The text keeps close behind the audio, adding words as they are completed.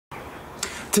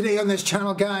Today on this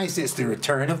channel, guys, it's the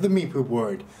return of the Meepo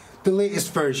Board, the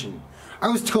latest version. I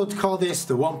was told to call this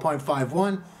the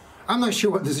 1.51. I'm not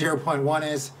sure what the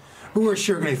 0.1 is, but we're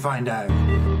sure going to find out.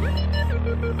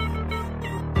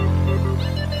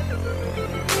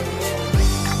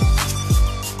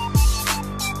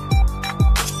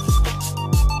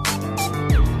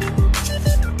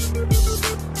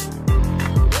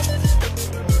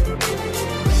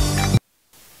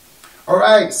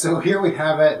 Alright, so here we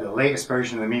have it, the latest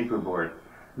version of the Meepo Board.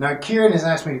 Now Kieran has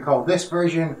asked me to call this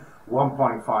version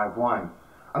 1.51.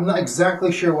 I'm not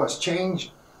exactly sure what's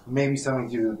changed, maybe something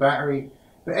to do with the battery,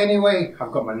 but anyway,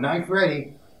 I've got my knife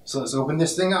ready, so let's open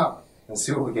this thing up and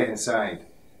see what we get inside.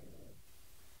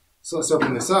 So let's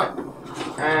open this up,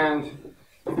 and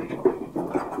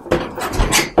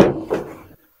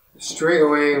straight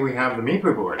away we have the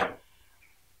Meepo Board.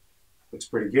 Looks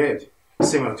pretty good,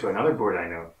 similar to another board I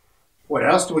know. What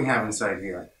else do we have inside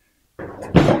here?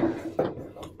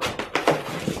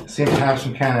 Seem to have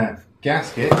some kind of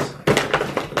gaskets.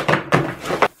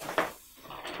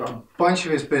 Got a bunch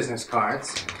of his business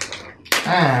cards.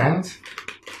 And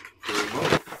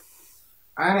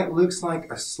it looks like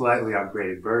a slightly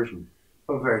upgraded version,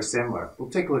 but very similar. We'll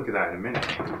take a look at that in a minute.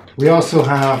 We also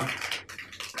have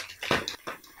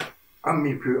a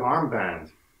Meepo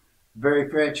armband. Very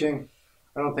fetching.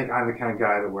 I don't think I'm the kind of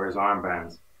guy that wears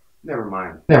armbands. Never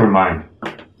mind.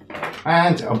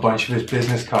 And a bunch of his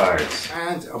business cards.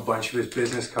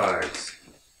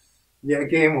 Yet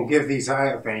again, we'll give these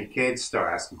out if any kids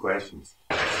start asking questions.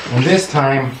 And this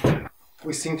time,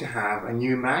 we seem to have a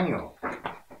new manual.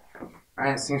 And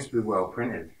it seems to be well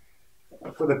printed.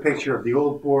 With a picture of the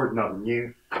old board, not the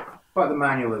new. But the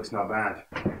manual looks not bad.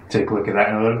 Take a look at that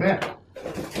in a little bit.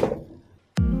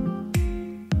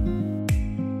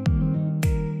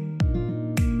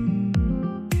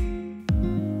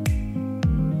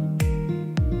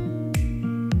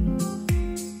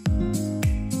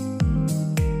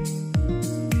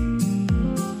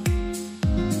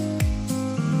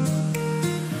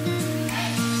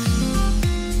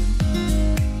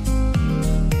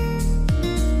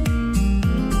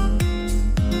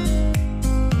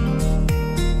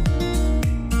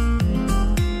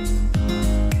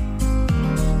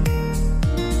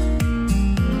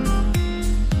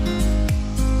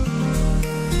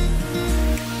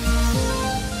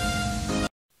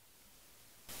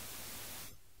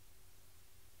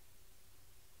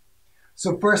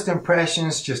 So first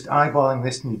impressions, just eyeballing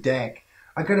this new deck.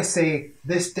 I gotta say,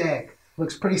 this deck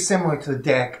looks pretty similar to the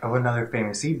deck of another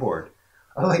famous e-board.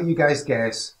 I'll let you guys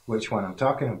guess which one I'm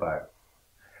talking about.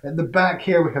 At the back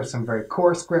here we have some very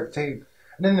coarse grip tape,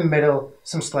 and in the middle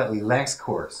some slightly less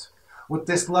coarse, with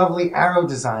this lovely arrow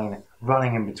design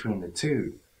running in between the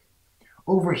two.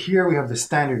 Over here we have the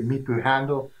standard Meepo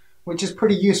handle, which is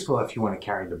pretty useful if you want to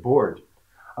carry the board.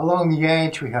 Along the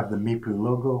edge we have the Meepo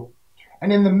logo,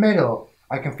 and in the middle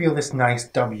I can feel this nice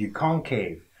W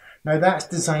concave. Now that's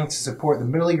designed to support the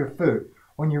middle of your foot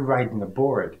when you're riding the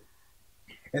board.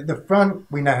 At the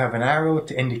front we now have an arrow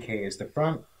to indicate it's the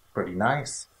front, pretty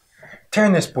nice.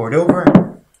 Turn this board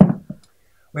over.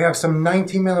 We have some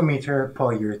 90mm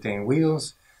polyurethane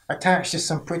wheels attached to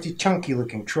some pretty chunky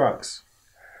looking trucks.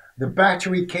 The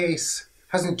battery case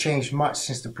hasn't changed much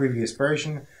since the previous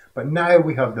version, but now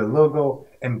we have the logo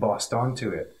embossed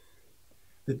onto it.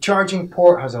 The charging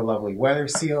port has a lovely weather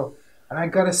seal, and I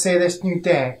gotta say this new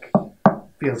deck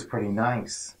feels pretty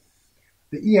nice.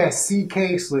 The ESC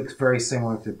case looks very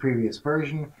similar to the previous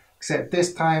version, except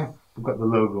this time we've got the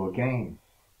logo again.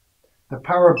 The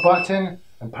power button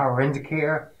and power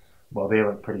indicator, well, they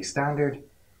look pretty standard.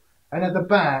 And at the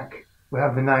back we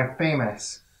have the now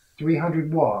famous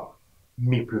 300-watt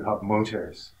Meepo hub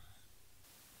motors.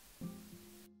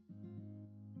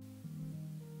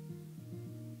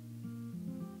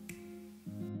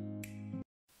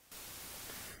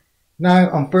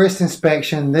 Now, on first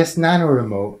inspection, this nano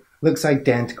remote looks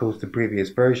identical to the previous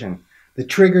version. The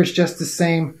trigger's just the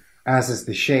same, as is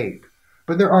the shape.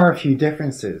 But there are a few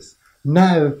differences.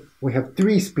 Now, we have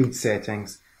 3 speed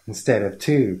settings instead of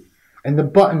 2. And the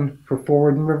button for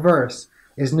forward and reverse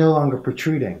is no longer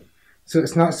protruding. So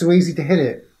it's not so easy to hit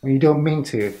it when you don't mean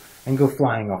to and go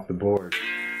flying off the board.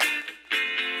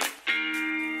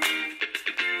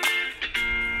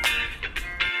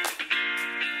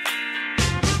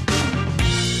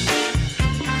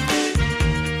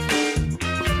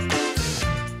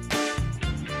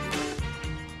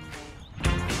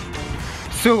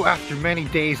 So after many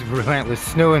days of relentless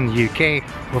snow in the UK,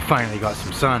 we've finally got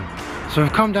some sun. So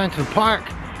we've come down to the park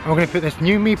and we're going to put this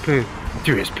new Meepo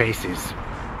through its paces.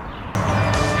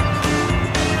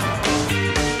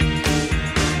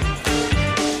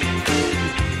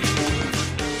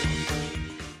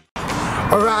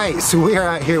 Alright, so we are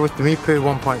out here with the Meepo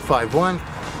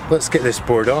 1.51. Let's get this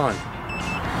board on.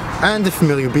 And the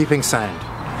familiar beeping sound.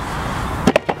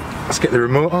 Let's get the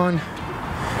remote on.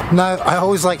 Now, I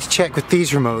always like to check with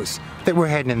these remotes that we're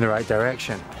heading in the right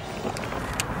direction.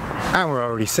 And we're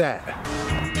already set.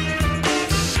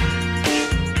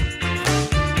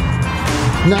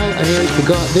 Now, I nearly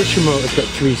forgot, this remote has got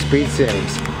 3 speed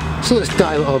settings. So let's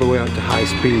dial it all the way up to high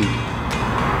speed.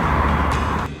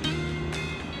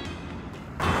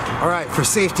 Alright, for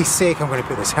safety's sake I'm going to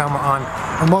put this helmet on,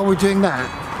 and while we're doing that,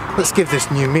 let's give this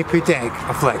new Meepo deck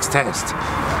a flex test.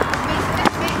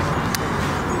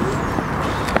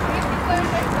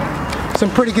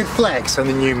 Some pretty good flex on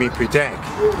the new Meepo deck.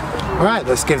 Alright,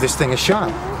 let's give this thing a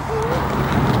shot.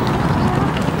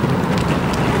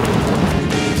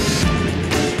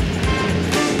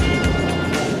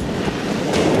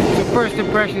 So first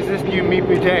impressions of this new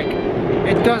Meepo deck,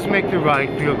 it does make the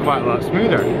ride feel quite a lot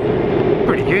smoother.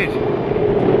 Pretty good.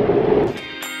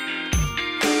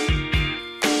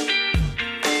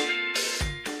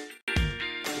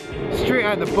 Straight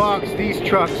out of the box, these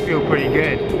trucks feel pretty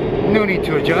good. No need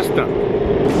to adjust them.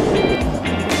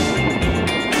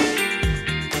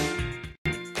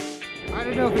 I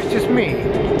don't know if it's just me,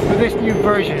 but this new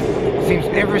version seems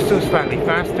ever so slightly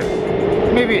faster.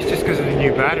 Maybe it's just because of the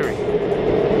new battery.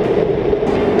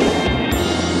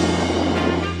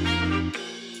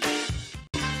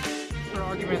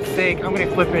 I'm going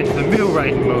to flip it into the middle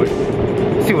riding mode,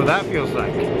 see what that feels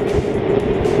like.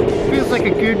 Feels like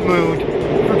a good mode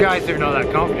for guys that are not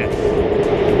that confident.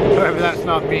 However, that's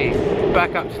not me.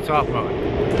 Back up to top mode.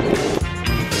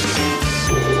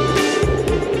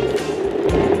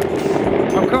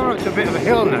 I'm coming up to a bit of a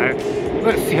hill now.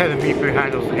 Let's see how the Meepo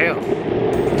handles the hill.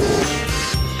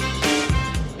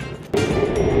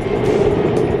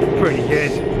 Pretty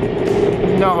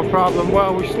good. Not a problem.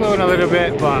 Well, we're slowing a little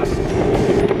bit, but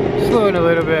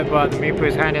the Meepo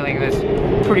is handling this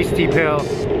pretty steep hill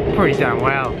pretty damn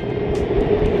well.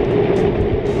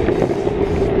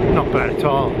 Not bad at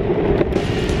all.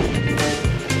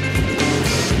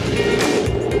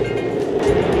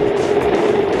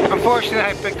 Unfortunately,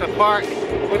 I picked a park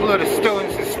with a load of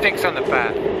stones and sticks on the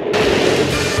path.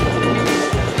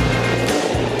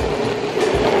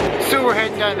 So we're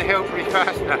heading down the hill pretty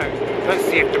fast now. Let's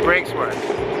see if the brakes work.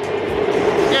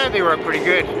 Yeah, they work pretty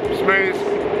good. Smooth,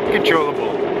 controllable.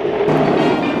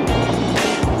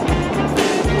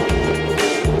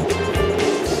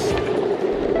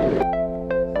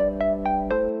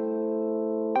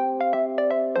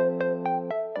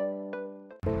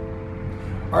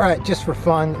 Alright, just for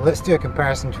fun, let's do a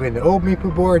comparison between the old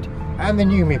Meepo board and the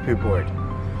new Meepo board.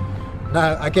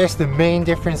 Now, I guess the main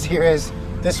difference here is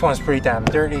this one's pretty damn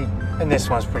dirty and this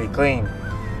one's pretty clean.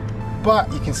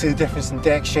 But you can see the difference in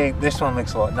deck shape. This one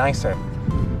looks a lot nicer.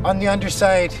 On the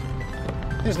underside,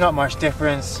 there's not much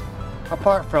difference,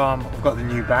 apart from we've got the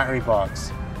new battery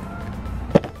box.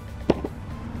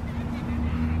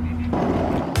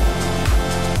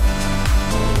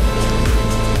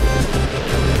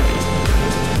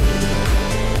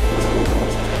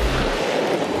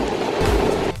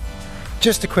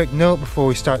 Just a quick note before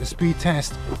we start the speed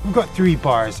test, we've got 3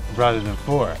 bars rather than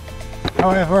 4.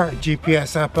 However,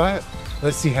 GPS app out,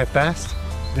 let's see how fast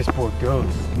this board goes.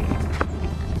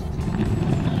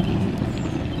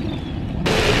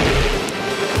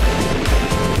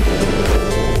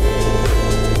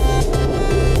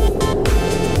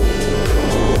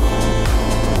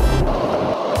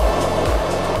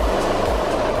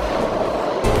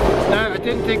 Now, I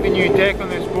didn't think the new deck on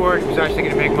this board was actually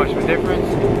going to make much of a difference.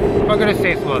 I'm going to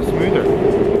say it's a lot smoother.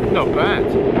 Not bad.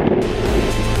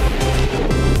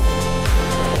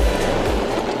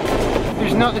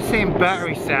 There's not the same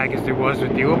battery sag as there was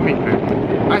with the old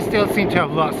Meepo. I still seem to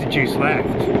have lots of juice left.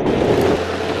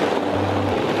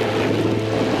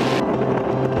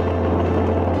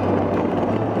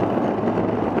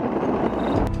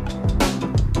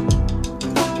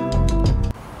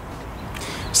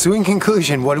 So in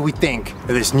conclusion, what do we think of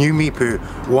this new Meepo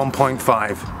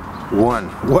 1.51?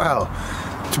 Well,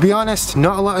 to be honest,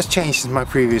 not a lot has changed since my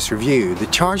previous review. The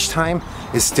charge time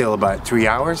is still about 3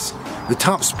 hours. The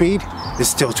top speed is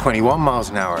still 21 miles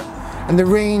an hour. And the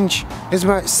range is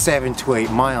about 7 to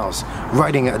 8 miles,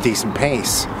 riding at a decent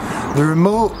pace. The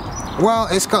remote, well,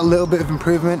 it's got a little bit of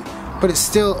improvement, but it's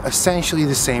still essentially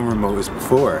the same remote as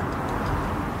before.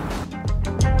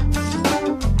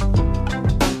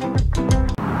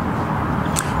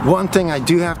 One thing I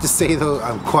do have to say though,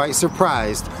 I'm quite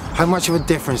surprised how much of a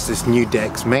difference this new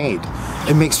deck's made.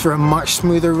 It makes for a much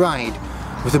smoother ride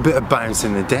with a bit of bounce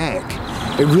in the deck.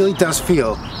 It really does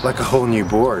feel like a whole new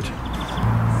board.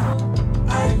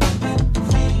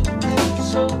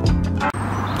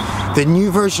 The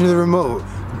new version of the remote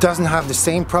doesn't have the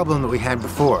same problem that we had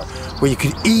before, where you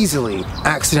could easily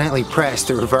accidentally press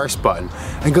the reverse button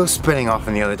and go spinning off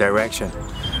in the other direction.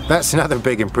 That's another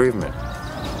big improvement.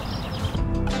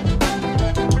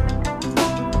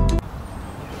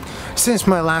 Since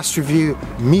my last review,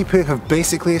 Meepo have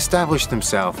basically established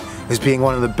themselves as being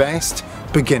one of the best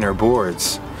beginner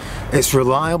boards. It's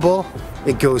reliable,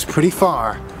 it goes pretty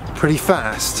far, pretty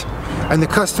fast, and the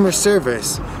customer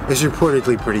service is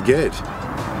reportedly pretty good.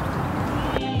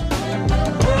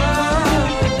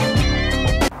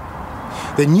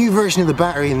 The new version of the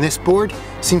battery in this board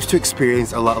seems to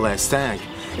experience a lot less sag.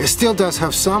 It still does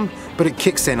have some, but it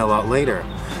kicks in a lot later.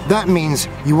 That means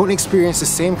you won't experience the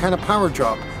same kind of power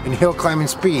drop in hill climbing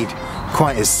speed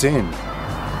quite as soon.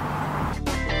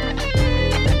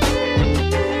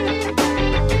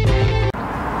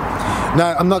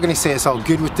 Now, I'm not going to say it's all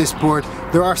good with this board.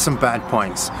 There are some bad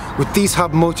points. With these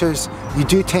hub motors, you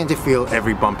do tend to feel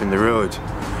every bump in the road.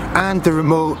 And the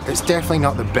remote, it's definitely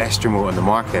not the best remote on the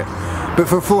market. But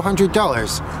for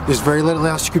 $400, there's very little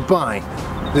else you could buy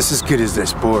that's as good as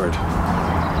this board.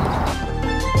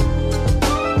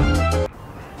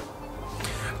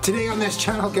 Today on this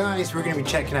channel, guys, we're going to be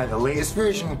checking out the latest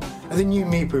version of the new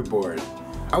Meepo board.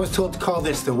 I was told to call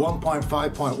this the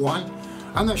 1.5.1.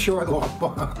 I'm not sure what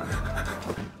the